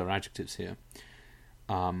choose our adjectives here.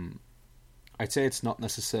 I'd say it's not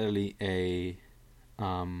necessarily a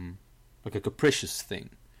capricious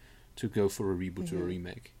thing to go for a reboot or a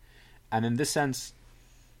remake, and in this sense,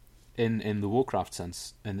 in the Warcraft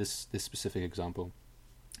sense, in this specific example,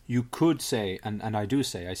 you could say, and I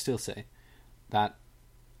still say, that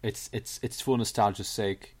it's for nostalgia's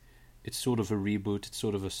sake. It's sort of a reboot. It's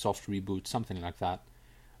sort of a soft reboot, something like that.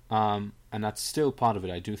 And that's still part of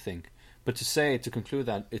it, I do think. But to conclude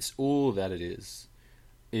that it's all that it is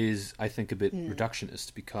I think a bit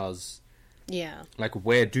reductionist, because like,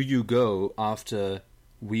 where do you go after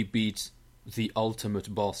we beat the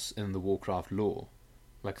ultimate boss in the Warcraft lore?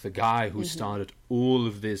 Like, the guy who started all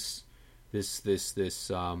of this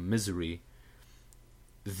misery,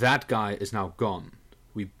 that guy is now gone.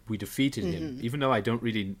 We defeated him, even though I can't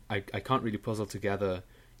really puzzle together.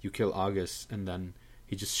 You kill Argus, and then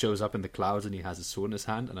he just shows up in the clouds and he has a sword in his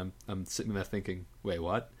hand, and I'm sitting there thinking, wait,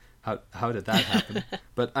 what? How did that happen?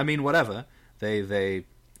 But I mean, whatever. They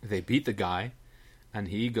beat the guy, and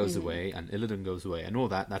he goes away, and Illidan goes away, and all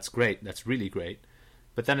that. That's great. That's really great.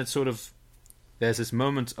 But then it's sort of, there's this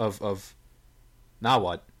moment of now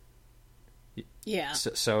what? Yeah.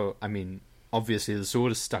 So I mean, obviously the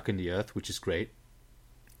sword is stuck in the earth, which is great,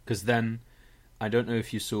 because then, I don't know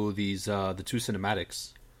if you saw these the two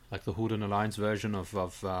cinematics, like the Horde and Alliance version of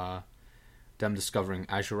them discovering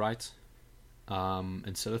Azurite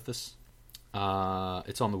in Silithus.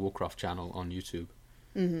 It's on the Warcraft channel on YouTube,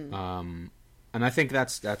 and I think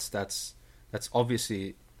that's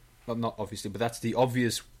obviously, well, not obviously, but that's the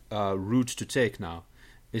obvious route to take now,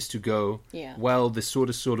 is to go, well, this sort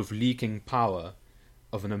of leaking power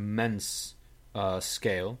of an immense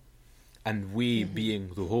scale, and we,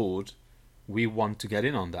 being the Horde, we want to get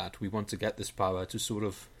in on that. We want to get this power to sort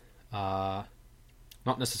of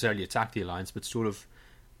not necessarily attack the Alliance, but sort of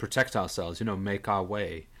protect ourselves, you know, make our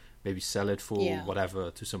way, maybe sell it for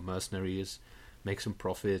whatever to some mercenaries, make some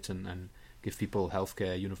profit, and give people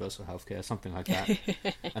healthcare, universal healthcare, something like that.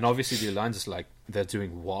 And obviously the Alliance is like, they're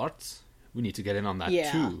doing what? We need to get in on that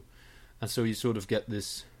too. And so you sort of get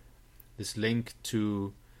this link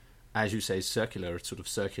to, as you say, circular to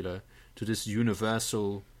this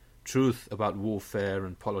universal truth about warfare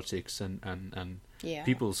and politics and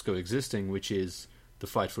people's coexisting, which is the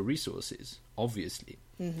fight for resources, obviously.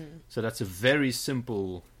 So that's a very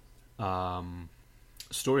simple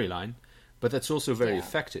storyline, but that's also very Yeah.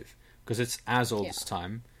 effective because it's as old as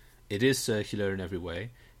time. It is circular in every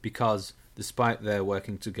way because despite their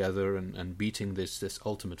working together and beating this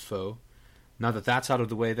ultimate foe, now that that's out of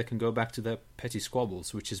the way, they can go back to their petty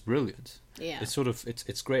squabbles, which is brilliant. Yeah.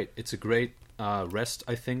 It's great. It's a great rest,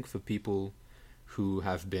 I think, for people who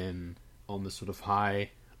have been on the sort of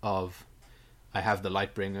high of, I have the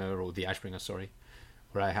Lightbringer or the Ashbringer, sorry,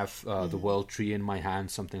 where I have the World Tree in my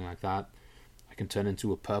hand, something like that. I can turn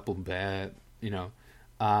into a purple bear, you know.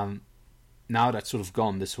 Now that's sort of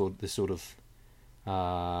gone. This sort of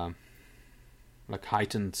like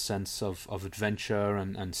heightened sense of adventure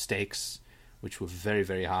and stakes, which were very,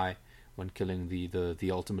 very high when killing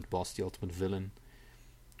the ultimate boss, the ultimate villain,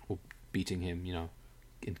 or beating him, you know,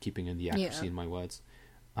 in keeping in the accuracy in my words.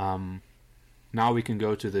 Now we can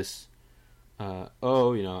go to this. You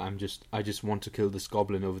know, I just want to kill this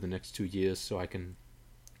goblin over the next 2 years so I can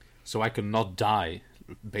not die.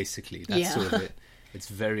 Basically, that's sort of it. It's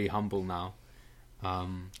very humble now.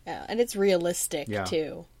 And it's realistic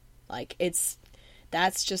too. Like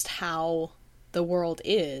that's just how the world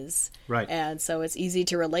is, right? And so it's easy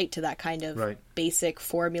to relate to that kind of basic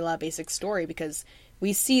formula, basic story, because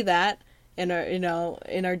we see that in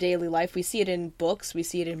our daily life. We see it in books, we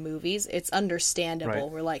see it in movies. It's understandable.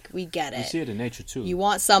 Right. We're like, we get it. We see it in nature too. You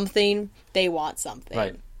want something, they want something.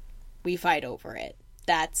 Right. We fight over it.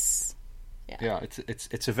 That's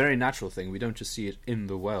it's a very natural thing. We don't just see it in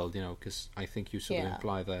the world, you know, because I think you sort of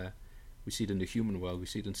imply there we see it in the human world, we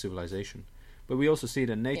see it in civilization, but we also see it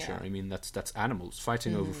in nature. I mean, that's animals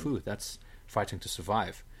fighting over food. That's fighting to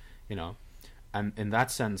survive, you know. And in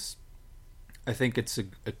that sense, I think it's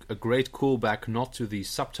a great callback not to the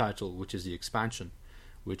subtitle, which is the expansion,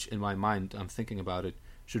 which in my mind, I'm thinking about it,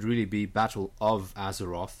 should really be Battle of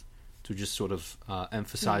Azeroth, to just sort of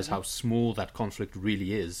emphasize how small that conflict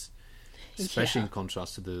really is, especially in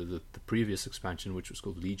contrast to the previous expansion, which was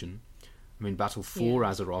called Legion. I mean, Battle for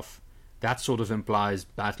Azeroth, that sort of implies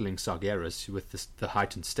battling Sargeras with the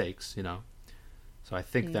heightened stakes, you know. So I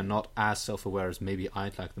think they're not as self-aware as maybe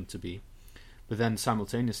I'd like them to be. But then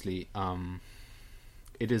simultaneously,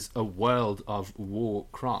 it is a world of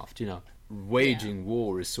warcraft, you know. Waging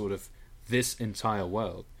war is sort of this entire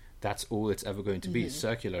world. That's all it's ever going to be,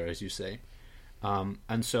 circular, as you say.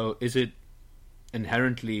 And so is it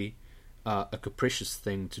inherently a capricious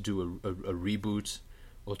thing to do a reboot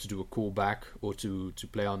or to do a callback or to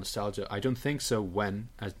play on nostalgia? I don't think so when,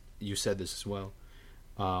 as you said this as well,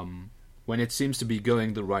 when it seems to be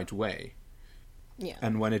going the right way. Yeah.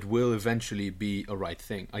 And when it will eventually be a right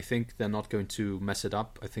thing. I think they're not going to mess it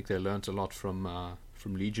up. I think they learned a lot from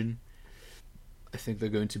Legion. I think they're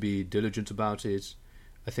going to be diligent about it.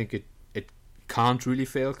 I think it can't really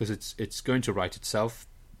fail because it's going to write itself.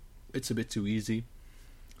 It's a bit too easy.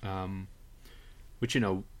 Which, you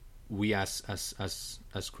know, we as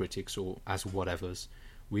critics or as whatevers,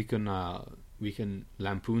 we can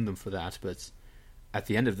lampoon them for that. But at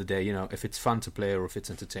the end of the day, you know, if it's fun to play or if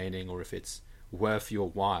it's entertaining or if it's worth your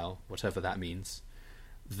while, whatever that means,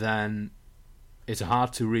 then it's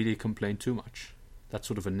hard to really complain too much. That's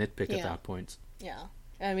sort of a nitpick at that point. Yeah.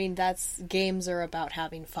 I mean, games are about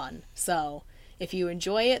having fun. So if you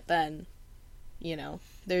enjoy it, then, you know,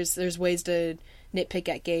 there's ways to nitpick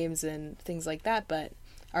at games and things like that, but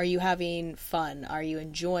are you having fun? Are you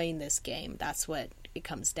enjoying this game? That's what it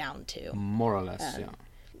comes down to. More or less, yeah.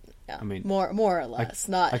 I mean, more or less.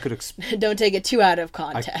 I could don't take it too out of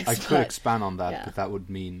context. I could expand on that, but that would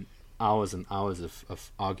mean hours and hours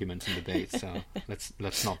of argument and debate. So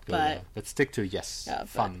let's not go there. Let's stick to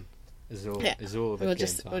fun is all that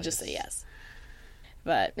we'll just say yes.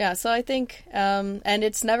 But yeah, so I think, and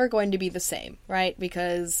it's never going to be the same, right?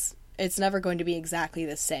 Because it's never going to be exactly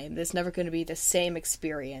the same. There's never going to be the same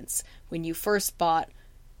experience when you first bought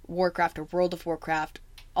Warcraft or World of Warcraft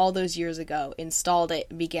all those years ago, installed it,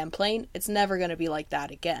 and began playing. It's never going to be like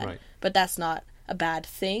that again. Right. But that's not a bad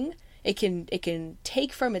thing. It can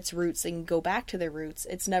take from its roots and go back to their roots.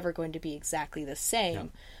 It's never going to be exactly the same. Yeah.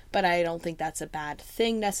 But I don't think that's a bad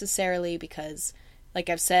thing necessarily because, like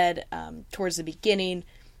I've said towards the beginning,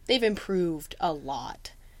 they've improved a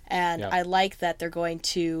lot. And I like that they're going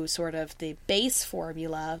to sort of the base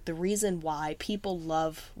formula, the reason why people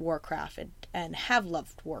love Warcraft and have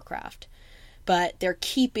loved Warcraft. But they're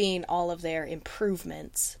keeping all of their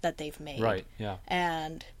improvements that they've made. Right, yeah.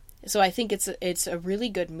 And so I think it's a really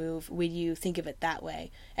good move when you think of it that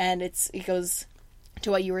way. And it goes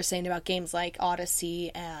to what you were saying about games like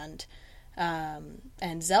Odyssey and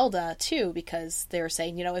Zelda, too, because they were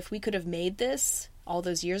saying, you know, if we could have made this all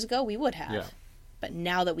those years ago, we would have. Yeah. But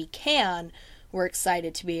now that we can, we're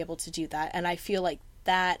excited to be able to do that. And I feel like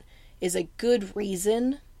that is a good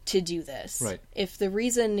reason to do this. Right. If the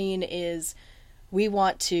reasoning is we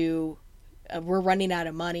want to, we're running out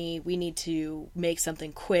of money, we need to make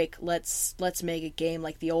something quick, let's make a game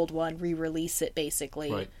like the old one, re-release it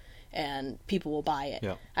basically, Right. and people will buy it.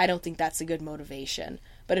 Yeah. I don't think that's a good motivation.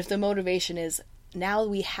 But if the motivation is now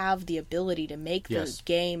we have the ability to make the Yes.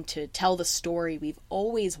 game, to tell the story we've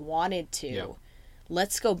always wanted to, Yeah.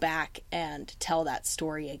 let's go back and tell that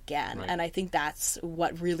story again. Right. And I think that's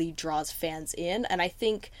what really draws fans in. And I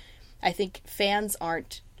think fans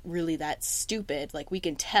aren't really that stupid. Like, we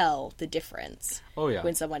can tell the difference Oh yeah.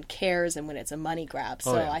 when someone cares and when it's a money grab.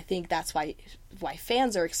 So yeah. I think that's why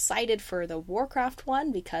fans are excited for the Warcraft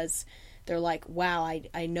one, because they're like, wow,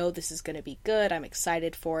 I know this is going to be good. I'm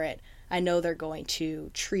excited for it. I know they're going to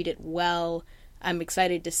treat it well. I'm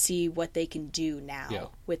excited to see what they can do now Yeah.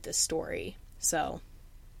 with the story. So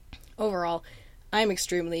overall, I'm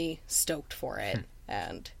extremely stoked for it,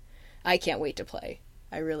 and I can't wait to play.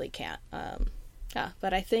 I really can't.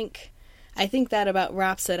 But I think that about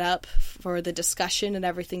wraps it up for the discussion and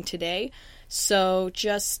everything today. So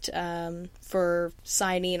just for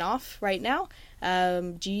signing off right now,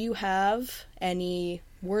 do you have any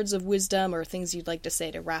words of wisdom or things you'd like to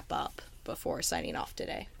say to wrap up before signing off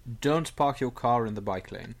today? Don't park your car in the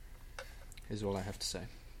bike lane, is all I have to say.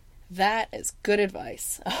 That is good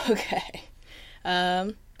advice. Okay.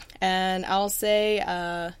 And I'll say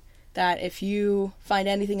that if you find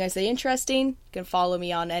anything I say interesting, you can follow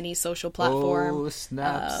me on any social platform. Oh,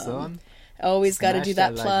 snap, son. Always got to Smash do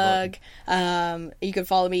that like plug. You can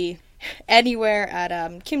follow me anywhere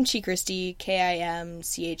at Kimchi Christy,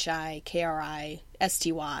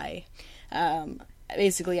 KIMCHIKRISTY.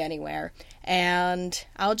 Basically anywhere. And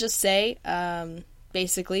I'll just say,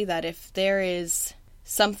 basically, that if there is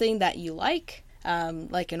something that you like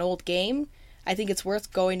an old game, I think it's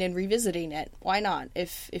worth going and revisiting it. Why not?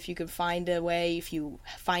 If you can find a way, if you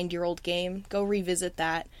find your old game, go revisit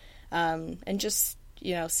that, and just,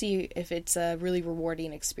 see if it's a really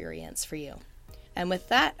rewarding experience for you. And with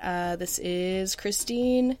that, this is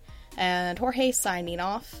Christine and Jorge signing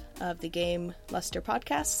off of the Game Luster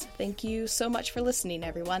podcast. Thank you so much for listening,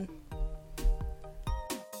 everyone.